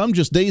go. They come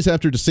just days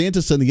after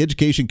DeSantis and the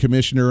Education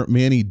Commissioner,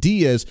 Manny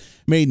Diaz,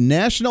 made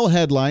national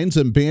headlines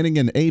in banning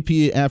an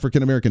AP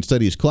African American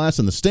Studies class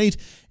in the state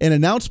and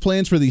announced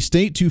plans for the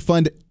state to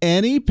fund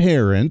any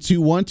parents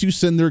who want to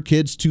send their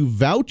kids to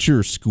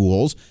voucher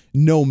schools,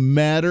 no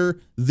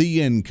matter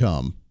the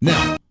income.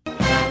 Now,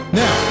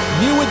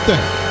 you would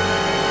think.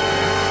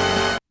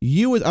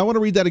 I want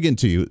to read that again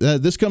to you.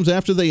 This comes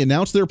after they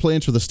announced their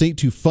plans for the state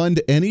to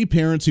fund any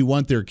parents who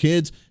want their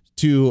kids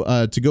to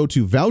go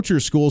to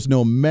voucher schools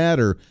no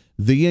matter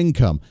the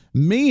income,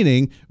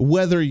 meaning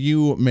whether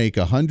you make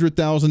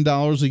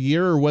 $100,000 a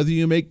year or whether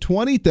you make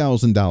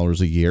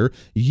 $20,000 a year,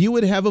 you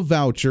would have a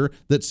voucher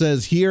that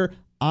says, here,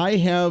 I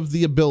have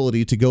the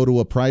ability to go to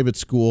a private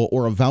school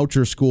or a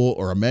voucher school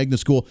or a magnet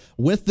school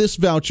with this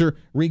voucher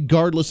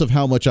regardless of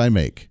how much I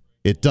make.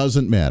 It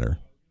doesn't matter.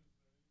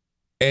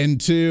 And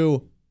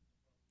to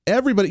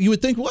everybody, you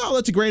would think, wow,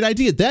 that's a great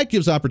idea. That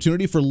gives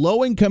opportunity for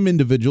low-income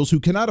individuals who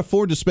cannot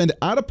afford to spend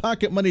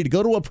out-of-pocket money to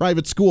go to a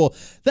private school.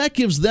 That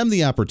gives them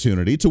the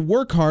opportunity to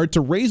work hard, to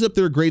raise up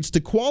their grades,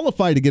 to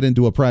qualify to get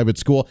into a private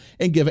school,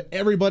 and give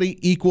everybody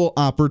equal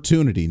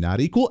opportunity.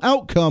 Not equal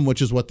outcome,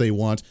 which is what they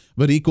want,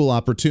 but equal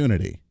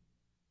opportunity.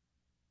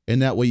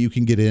 And that way you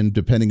can get in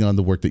depending on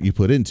the work that you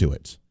put into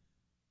it.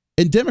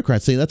 And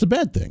Democrats say that's a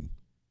bad thing,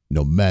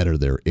 no matter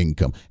their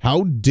income.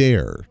 How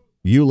dare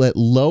you let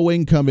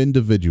low-income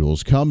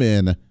individuals come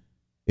in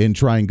and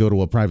try and go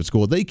to a private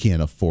school? They can't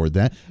afford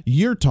that.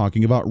 You're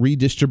talking about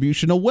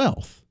redistribution of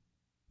wealth.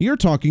 You're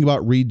talking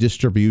about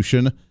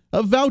redistribution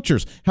of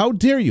vouchers. How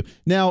dare you?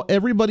 Now,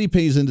 everybody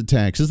pays into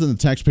taxes, and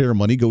the taxpayer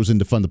money goes in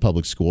to fund the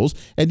public schools.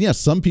 And yes,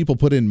 some people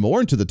put in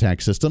more into the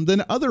tax system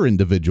than other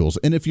individuals.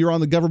 And if you're on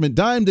the government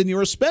dime, then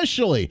you're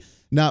especially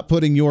not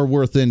putting your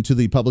worth into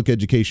the public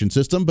education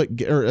system, to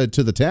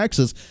the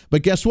taxes.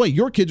 But guess what?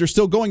 Your kids are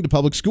still going to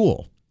public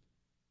school,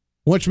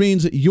 which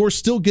means you're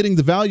still getting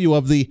the value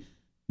of the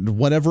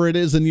whatever it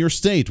is in your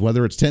state,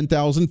 whether it's $10,000,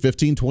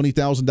 $15,000,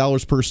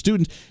 $20,000 per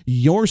student.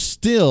 You're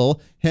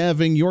still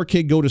having your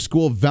kid go to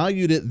school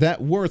valued at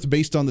that worth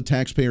based on the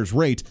taxpayer's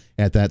rate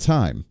at that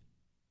time.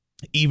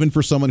 even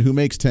for someone who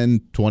makes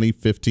 $10,000,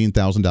 $20,000,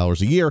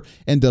 $15,000 a year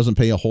and doesn't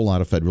pay a whole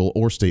lot of federal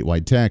or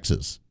statewide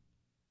taxes.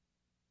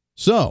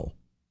 So,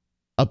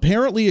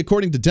 apparently,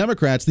 according to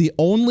Democrats, the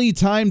only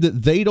time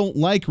that they don't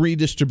like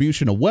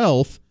redistribution of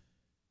wealth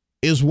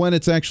is when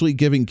it's actually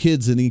giving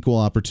kids an equal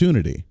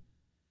opportunity.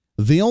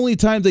 The only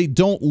time they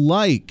don't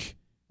like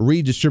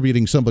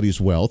redistributing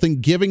somebody's wealth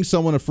and giving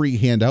someone a free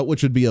handout,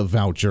 which would be a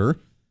voucher,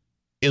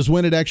 is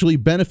when it actually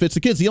benefits the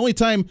kids. The only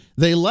time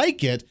they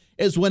like it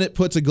is when it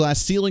puts a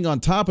glass ceiling on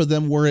top of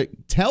them where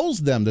it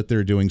tells them that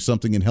they're doing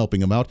something and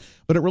helping them out,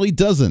 but it really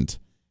doesn't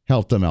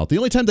help them out. The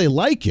only time they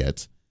like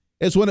it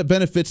is when it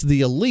benefits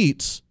the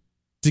elites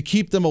to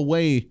keep them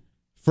away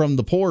from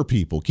the poor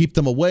people, keep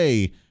them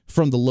away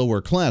from the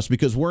lower class,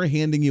 because we're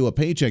handing you a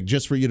paycheck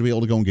just for you to be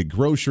able to go and get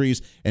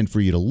groceries and for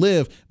you to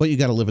live, but you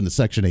got to live in the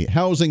Section 8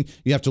 housing.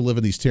 You have to live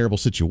in these terrible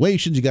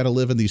situations. You got to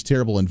live in these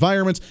terrible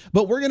environments,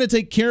 but we're going to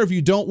take care of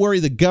you. Don't worry,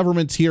 the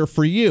government's here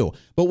for you.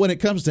 But when it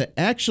comes to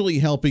actually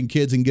helping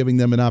kids and giving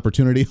them an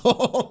opportunity,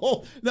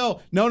 no.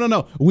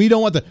 We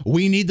don't want that.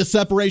 We need the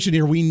separation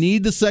here. We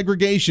need the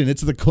segregation.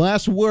 It's the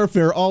class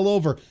warfare all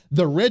over.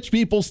 The rich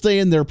people stay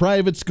in their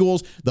private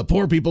schools. The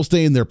poor people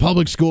stay in their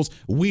public schools.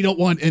 We don't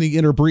want any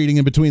interbreeding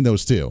in between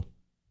those two.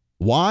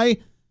 Why?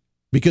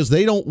 Because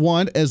they don't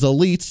want, as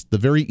elites, the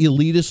very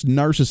elitist,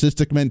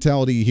 narcissistic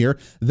mentality here,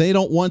 they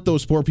don't want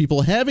those poor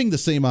people having the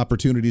same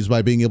opportunities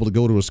by being able to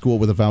go to a school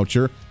with a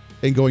voucher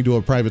and going to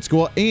a private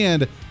school.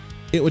 And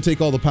it would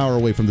take all the power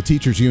away from the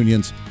teachers'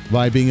 unions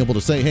by being able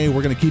to say, hey,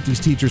 we're going to keep these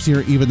teachers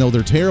here even though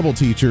they're terrible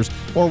teachers,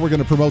 or we're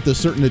going to promote this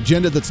certain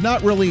agenda that's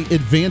not really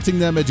advancing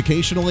them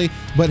educationally,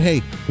 but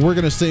hey, we're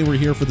going to say we're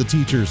here for the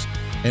teachers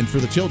and for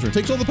the children. It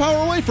takes all the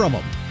power away from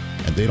them,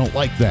 and they don't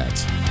like that.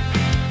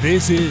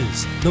 This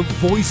is the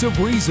Voice of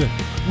Reason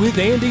with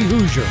Andy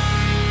Hoosier.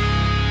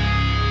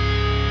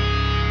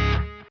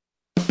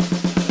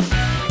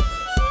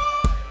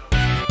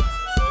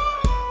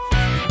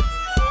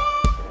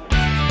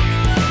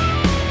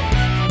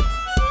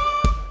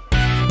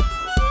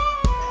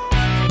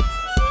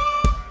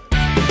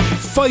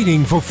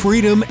 Fighting for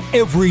freedom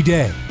every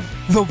day.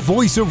 The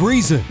Voice of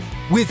Reason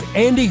with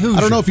Andy Hoosier.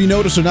 I don't know if you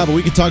noticed or not, but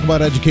we could talk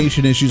about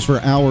education issues for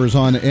hours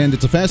on end.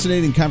 It's a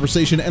fascinating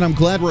conversation, and I'm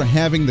glad we're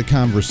having the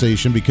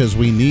conversation because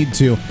we need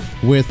to,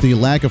 with the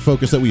lack of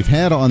focus that we've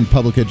had on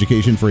public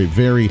education for a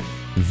very,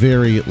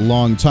 very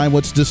long time.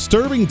 What's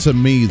disturbing to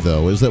me,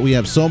 though, is that we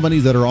have so many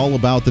that are all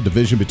about the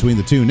division between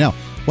the two. Now,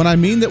 when I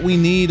mean that we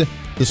need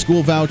the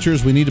school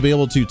vouchers, we need to be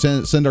able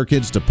to send our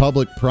kids to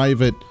public,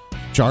 private,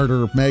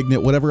 charter,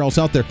 magnet, whatever else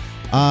out there.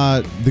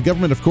 The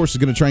government, of course, is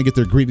going to try and get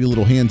their greedy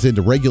little hands in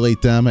to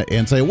regulate them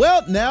and say,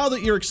 well, now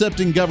that you're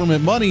accepting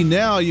government money,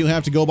 now you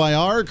have to go by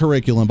our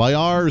curriculum, by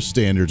our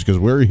standards, because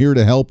we're here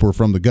to help. We're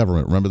from the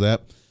government. Remember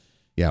that?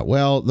 Yeah,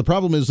 well, the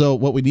problem is, though,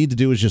 what we need to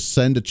do is just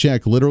send a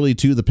check literally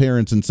to the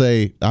parents and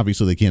say,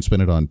 obviously they can't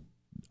spend it on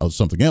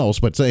something else,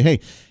 but say, hey,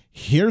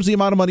 here's the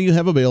amount of money you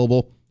have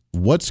available.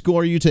 What school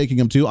are you taking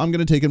them to? I'm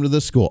going to take them to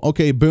this school.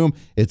 Okay, boom.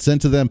 It's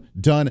sent to them.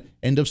 Done.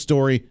 End of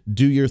story.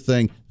 Do your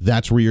thing.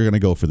 That's where you're going to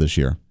go for this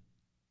year.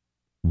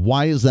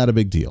 Why is that a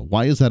big deal?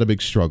 Why is that a big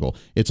struggle?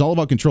 It's all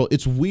about control.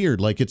 It's weird.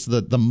 Like, it's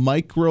the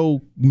micro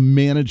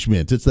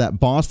management. It's that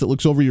boss that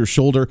looks over your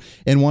shoulder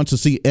and wants to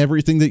see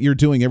everything that you're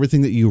doing,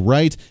 everything that you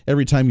write,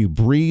 every time you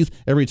breathe,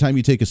 every time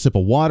you take a sip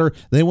of water.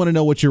 They want to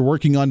know what you're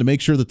working on to make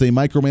sure that they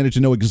micromanage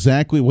and know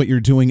exactly what you're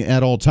doing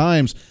at all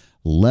times.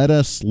 Let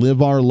us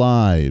live our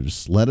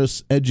lives. Let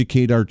us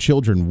educate our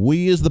children.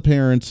 We as the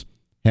parents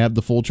have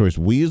the full choice.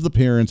 We as the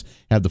parents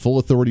have the full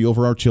authority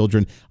over our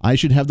children. I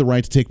should have the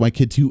right to take my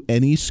kid to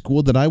any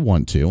school that I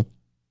want to.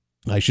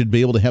 I should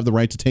be able to have the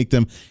right to take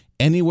them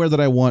anywhere that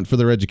I want for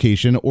their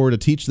education, or to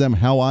teach them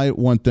how I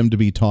want them to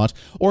be taught,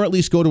 or at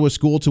least go to a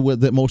school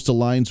that most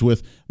aligns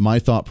with my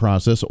thought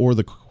process or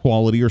the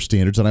quality or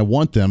standards that I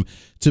want them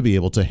to be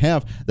able to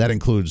have. That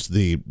includes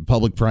the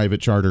public, private,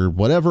 charter,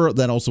 whatever.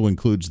 That also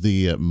includes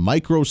the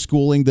micro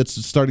schooling that's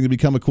starting to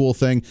become a cool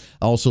thing.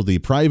 Also the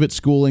private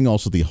schooling,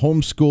 also the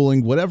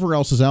homeschooling, whatever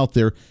else is out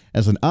there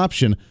as an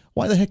option.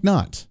 Why the heck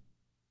not?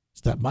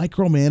 It's that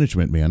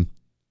micromanagement, man.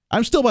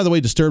 I'm still, by the way,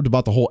 disturbed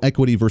about the whole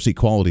equity versus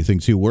equality thing,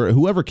 too, where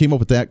whoever came up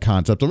with that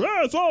concept of,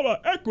 it's all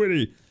about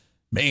equity.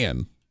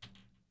 Man,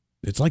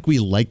 it's like we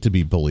like to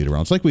be bullied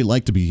around. It's like we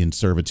like to be in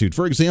servitude.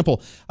 For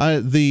example,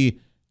 the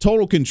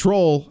total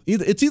control,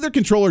 it's either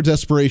control or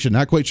desperation.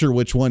 Not quite sure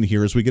which one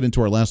here as we get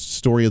into our last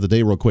story of the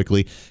day real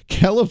quickly.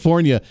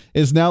 California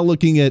is now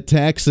looking at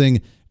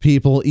taxing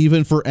people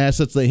even for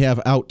assets they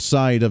have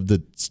outside of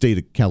the state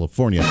of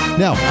California.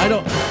 Now, I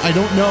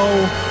don't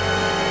know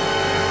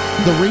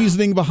the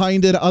reasoning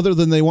behind it other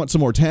than they want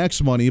some more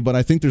tax money, but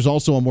I think there's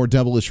also a more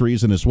devilish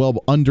reason as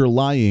well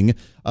underlying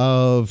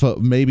of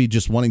maybe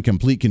just wanting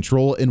complete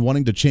control and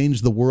wanting to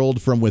change the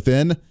world from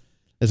within.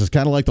 This is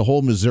kind of like the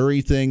whole Missouri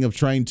thing of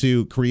trying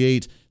to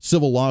create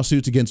civil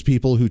lawsuits against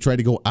people who try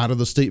to go out of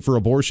the state for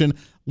abortion.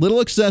 Little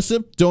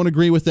excessive. Don't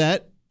agree with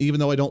that. even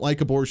though I don't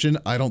like abortion,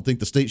 I don't think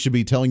the state should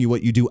be telling you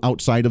what you do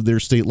outside of their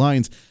state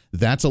lines.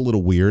 That's a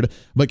little weird.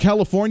 But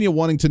California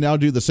wanting to now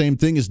do the same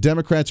thing as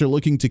Democrats are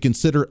looking to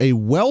consider a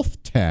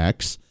wealth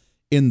tax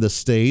in the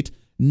state,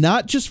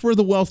 not just for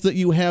the wealth that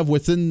you have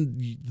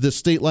within the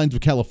state lines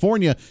of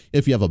California,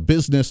 if you have a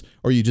business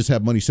or you just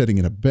have money sitting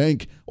in a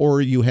bank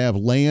or you have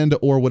land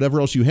or whatever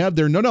else you have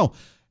there. No.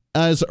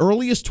 As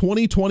early as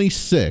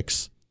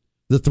 2026,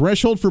 the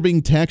threshold for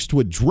being taxed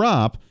would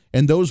drop,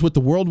 and those with the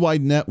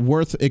worldwide net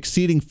worth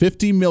exceeding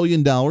 $50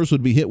 million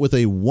would be hit with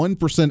a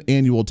 1%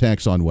 annual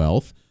tax on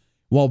wealth,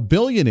 while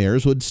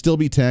billionaires would still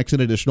be taxed an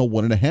additional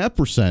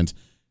 1.5%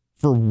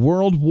 for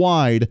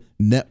worldwide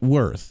net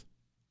worth.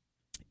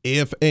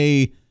 If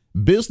a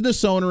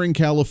business owner in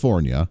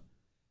California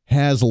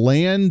has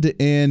land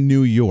in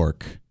New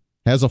York,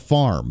 has a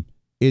farm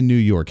in New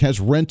York, has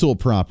rental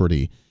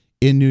property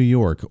in New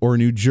York or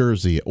New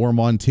Jersey or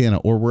Montana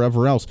or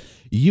wherever else,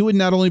 you would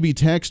not only be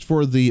taxed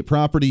for the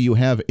property you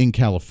have in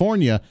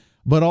California,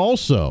 but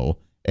also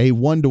a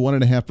 1 to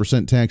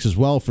 1.5% tax as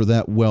well for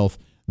that wealth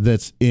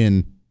that's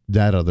in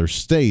that other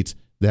state,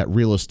 that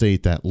real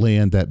estate, that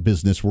land, that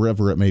business,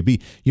 wherever it may be.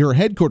 Your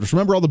headquarters.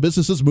 Remember all the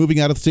businesses moving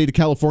out of the state of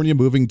California,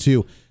 moving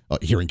to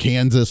here in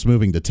Kansas,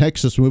 moving to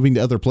Texas, moving to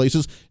other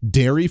places.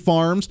 Dairy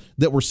farms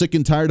that were sick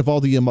and tired of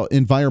all the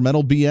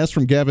environmental BS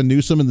from Gavin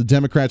Newsom and the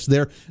Democrats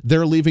there.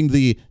 They're leaving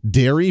the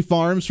dairy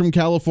farms from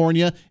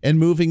California and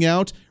moving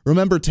out.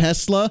 Remember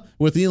Tesla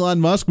with Elon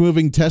Musk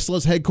moving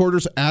Tesla's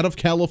headquarters out of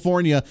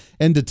California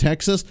and to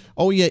Texas?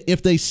 Oh, yeah,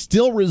 if they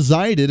still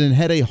resided and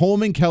had a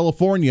home in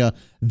California,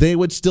 they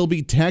would still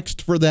be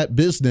taxed for that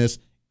business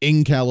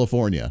in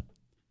California.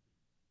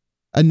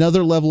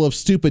 Another level of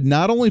stupid,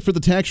 not only for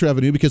the tax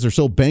revenue because they're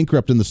so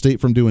bankrupt in the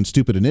state from doing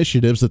stupid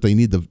initiatives that they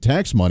need the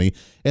tax money,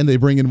 and they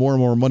bring in more and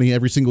more money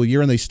every single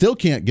year, and they still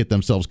can't get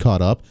themselves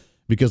caught up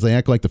because they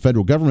act like the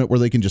federal government where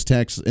they can just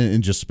tax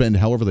and just spend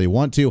however they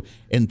want to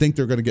and think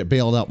they're going to get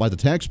bailed out by the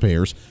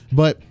taxpayers.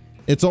 But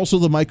it's also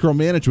the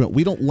micromanagement.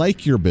 We don't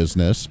like your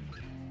business.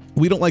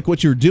 We don't like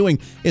what you're doing.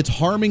 It's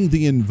harming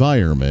the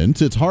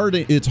environment. It's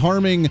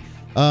harming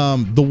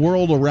the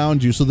world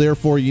around you. So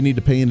therefore, you need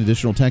to pay an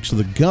additional tax to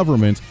the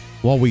government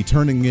while we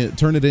turn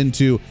it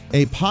into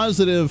a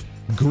positive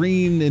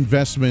green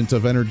investment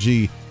of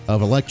energy,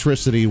 of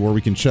electricity, where we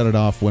can shut it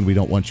off when we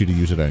don't want you to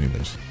use it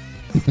anyways.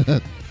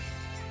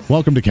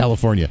 Welcome to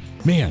California.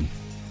 Man,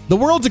 the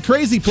world's a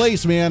crazy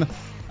place, man.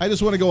 I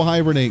just want to go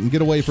hibernate and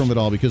get away from it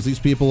all because these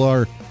people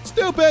are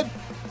stupid.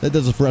 That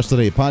does it for us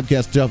today.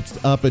 Podcast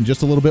jumps up in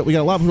just a little bit. We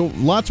got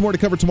lots more to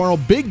cover tomorrow.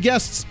 Big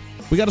guests.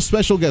 We got a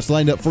special guest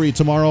lined up for you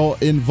tomorrow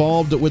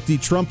involved with the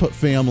Trump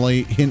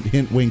family. Hint,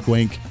 hint, wink,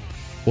 wink.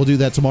 We'll do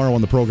that tomorrow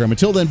on the program.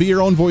 Until then, be your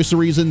own voice of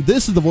reason.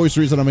 This is the Voice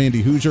of Reason. I'm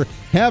Andy Hoosier.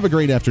 Have a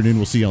great afternoon.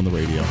 We'll see you on the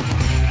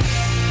radio.